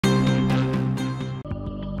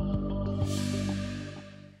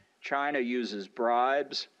China uses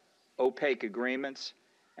bribes, opaque agreements,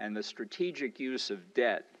 and the strategic use of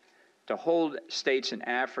debt to hold states in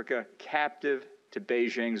Africa captive to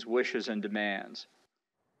Beijing's wishes and demands.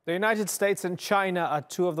 The United States and China are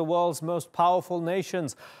two of the world's most powerful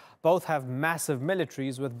nations. Both have massive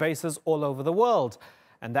militaries with bases all over the world,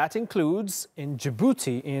 and that includes in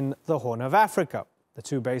Djibouti in the Horn of Africa. The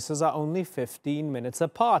two bases are only 15 minutes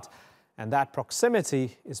apart, and that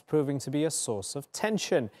proximity is proving to be a source of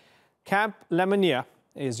tension. Camp Lemonnier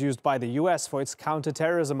is used by the US for its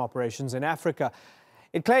counter-terrorism operations in Africa.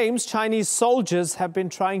 It claims Chinese soldiers have been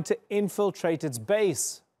trying to infiltrate its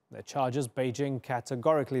base. The charges Beijing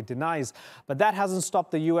categorically denies, but that hasn't stopped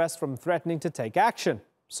the US from threatening to take action.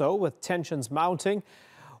 So, with tensions mounting,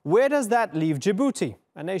 where does that leave Djibouti,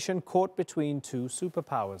 a nation caught between two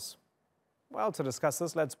superpowers? Well, to discuss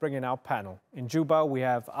this, let's bring in our panel. In Juba, we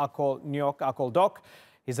have Akol Nyok, Akol Doc.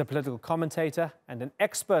 He's a political commentator and an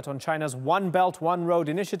expert on China's One Belt, One Road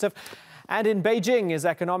initiative. And in Beijing is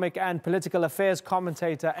economic and political affairs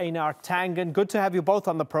commentator Einar Tangen. Good to have you both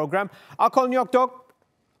on the program. Akol Nyok, Doc,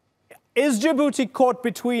 is Djibouti caught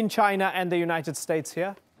between China and the United States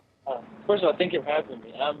here? First of all, thank you for having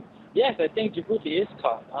me. Yes, I think Djibouti is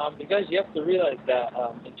caught because you have to realize that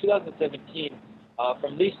in 2017,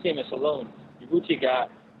 from lease payments alone, Djibouti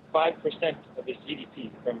got 5% of its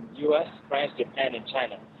GDP from U.S., France, Japan, and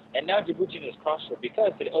China. And now Djibouti is crossroad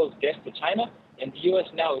because it owes debts to China, and the U.S.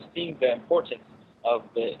 now is seeing the importance of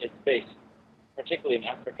its base, particularly in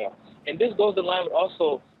Africa. And this goes in line with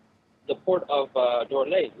also the port of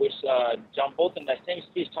Dueling, which John Bolton in that same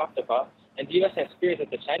speech talked about. And the U.S. has fears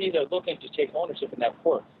that the Chinese are looking to take ownership in that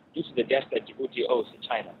port due to the debts that Djibouti owes to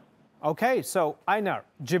China. Okay, so Einar,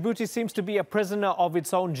 Djibouti seems to be a prisoner of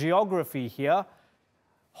its own geography here.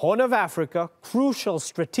 Horn of Africa, crucial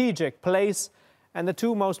strategic place, and the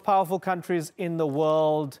two most powerful countries in the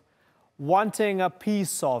world wanting a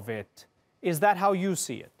piece of it. Is that how you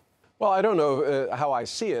see it? Well, I don't know how I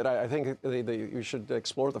see it. I think you should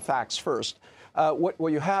explore the facts first.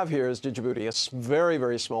 What you have here is Djibouti, a very,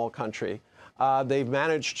 very small country. They've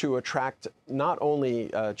managed to attract not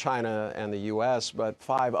only China and the U.S., but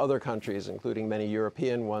 5 other countries, including many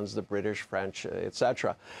European ones, the British, French,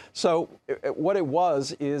 etc. So what it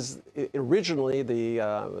was is originally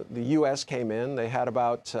the U.S. came in. They had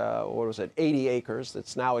about, 80 acres.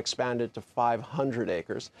 It's now expanded to 500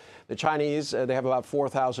 acres. The Chinese, they have about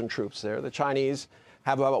 4,000 troops there. The Chinese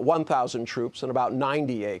have about 1,000 troops and about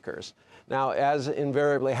 90 acres. Now, as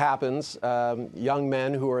invariably happens, young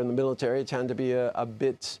men who are in the military tend to be a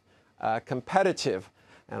bit competitive,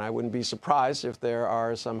 and I wouldn't be surprised if there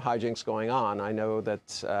are some hijinks going on. I know that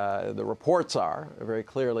the reports are very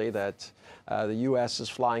clearly that the U.S. is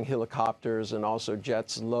flying helicopters and also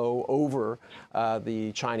jets low over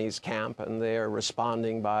the Chinese camp, and they are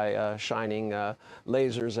responding by shining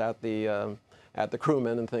lasers at the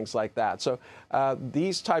crewmen and things like that. So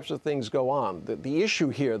these types of things go on. The issue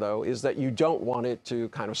here, though, is that you don't want it to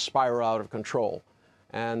kind of spiral out of control.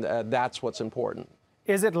 And that's what's important.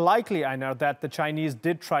 Is it likely, Einar, that the Chinese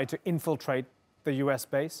did try to infiltrate the U.S.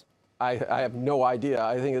 base? I have no idea.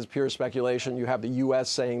 I think it's pure speculation. You have the U.S.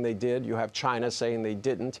 saying they did. You have China saying they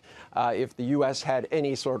didn't. If the U.S. had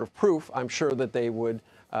any sort of proof, I'm sure that they would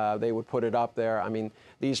put it up there. I mean,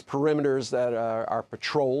 these perimeters that are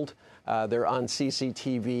patrolled, they're on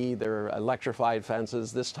CCTV, they're electrified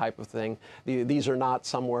fences, this type of thing. These are not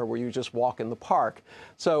somewhere where you just walk in the park.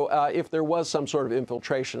 So if there was some sort of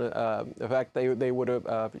infiltration effect, they would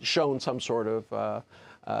have shown some sort of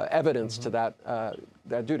evidence to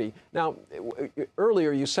that duty. Now,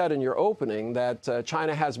 earlier you said in your opening that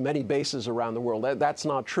China has many bases around the world. That's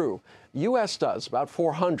not true. U.S. does, about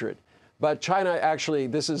 400. But China actually,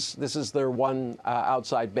 this is their one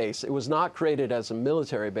outside base. It was not created as a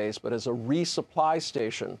military base, but as a resupply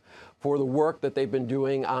station for the work that they've been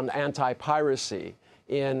doing on anti-piracy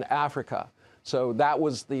in Africa. So that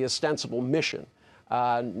was the ostensible mission.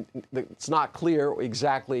 It's not clear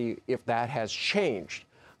exactly if that has changed.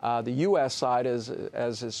 The U.S. side,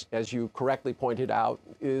 as you correctly pointed out,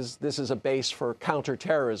 this is a base for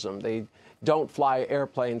counter-terrorism. They don't fly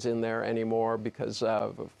airplanes in there anymore because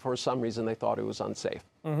for some reason they thought it was unsafe.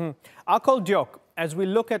 Akol Diok, as we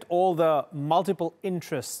look at all the multiple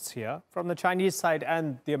interests here from the Chinese side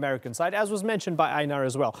and the American side, as was mentioned by Einar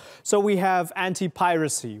as well. So we have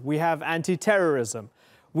anti-piracy, we have anti-terrorism,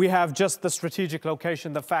 we have just the strategic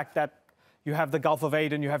location, the fact that you have the Gulf of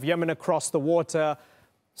Aden, you have Yemen across the water,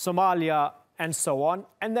 Somalia, and so on.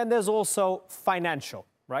 And then there's also financial,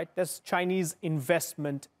 right? There's Chinese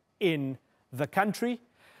investment in the country.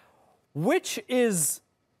 Which is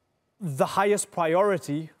the highest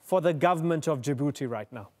priority for the government of Djibouti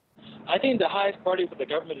right now? I think the highest priority for the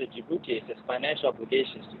government of Djibouti is its financial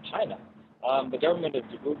obligations to China. The government of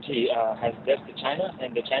Djibouti has debts to China,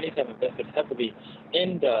 and the Chinese have invested heavily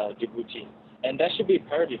in the Djibouti, and that should be a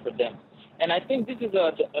priority for them. And I think this is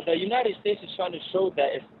the United States is trying to show that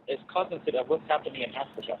it's cognizant of what's happening in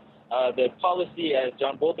Africa. The policy, as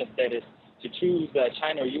John Bolton said, is to choose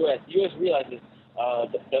China or U.S. The U.S. realizes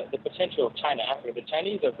the potential of China and Africa. The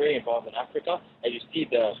Chinese are very involved in Africa, as you see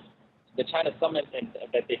the China summit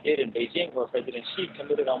that they did in Beijing, where President Xi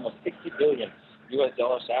committed almost $60 billion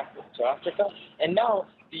to Africa. And now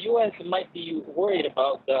the U.S. might be worried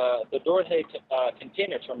about the Dueling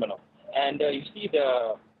container terminal. And you see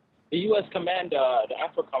the U.S. command, the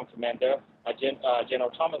AFRICOM commander, General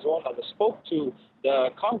Thomas Ronald, spoke to the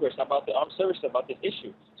Congress about the armed services about this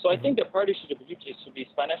issue. So I think the priority to Djibouti should be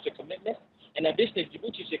financial commitment. And additionally,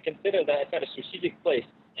 Djibouti should consider that it's at a strategic place,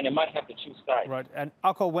 and it might have to choose sides. Right. And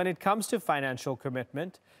Akol, when it comes to financial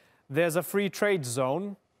commitment, there's a free trade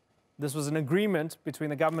zone. This was an agreement between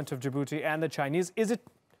the government of Djibouti and the Chinese. Is it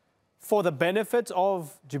for the benefit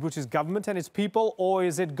of Djibouti's government and its people, or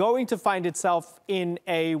is it going to find itself in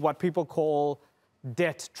a what people call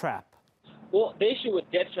debt trap? Well, the issue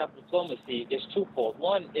with debt trap diplomacy is twofold.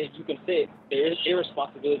 One is you can say there is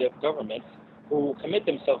irresponsibility of governments who commit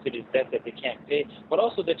themselves to these debts that they can't pay, but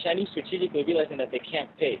also the Chinese strategically realizing that they can't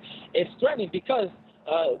pay. It's threatening because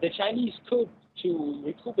the Chinese could, to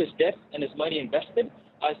recoup its debts and its money invested,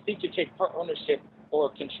 seek to take part ownership or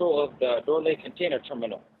control of the Dueling container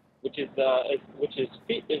terminal, which is a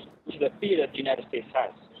fear that the United States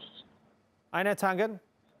has. Einar Tangen,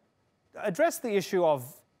 address the issue of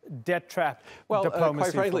debt trap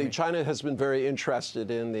diplomacy. Quite frankly, China has been very interested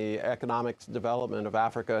in the economic development of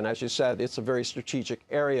Africa, and as you said, it's a very strategic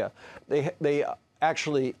area. They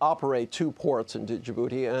actually operate 2 ports in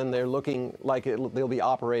Djibouti, and they're looking like they'll be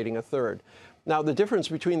operating a 3rd. Now, the difference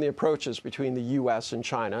between the approaches between the U.S. and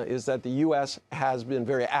China is that the U.S. has been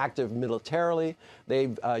very active militarily.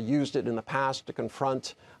 They've used it in the past to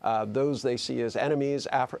confront those they see as enemies,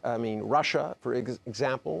 Russia, for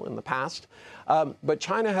example, in the past. But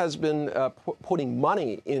China has been putting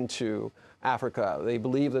money into Africa. They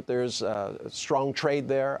believe that there's strong trade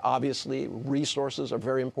there. Obviously, resources are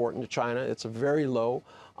very important to China. It's very low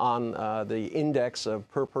on the index of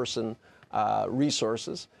per person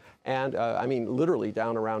resources. And literally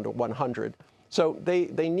down around 100. So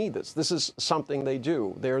they need this. This is something they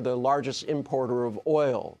do. They're the largest importer of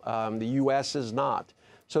oil. The U.S. is not.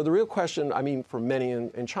 So the real question, for many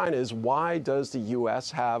in China is why does the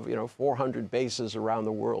U.S. have 400 bases around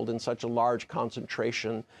the world in such a large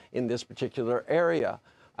concentration in this particular area?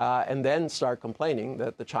 And then start complaining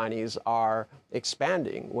that the Chinese are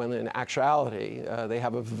expanding when in actuality they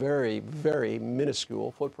have a very, very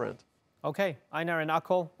minuscule footprint. Okay, Einar and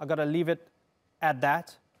Akol, I've got to leave it at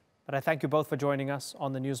that. But I thank you both for joining us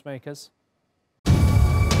on the Newsmakers.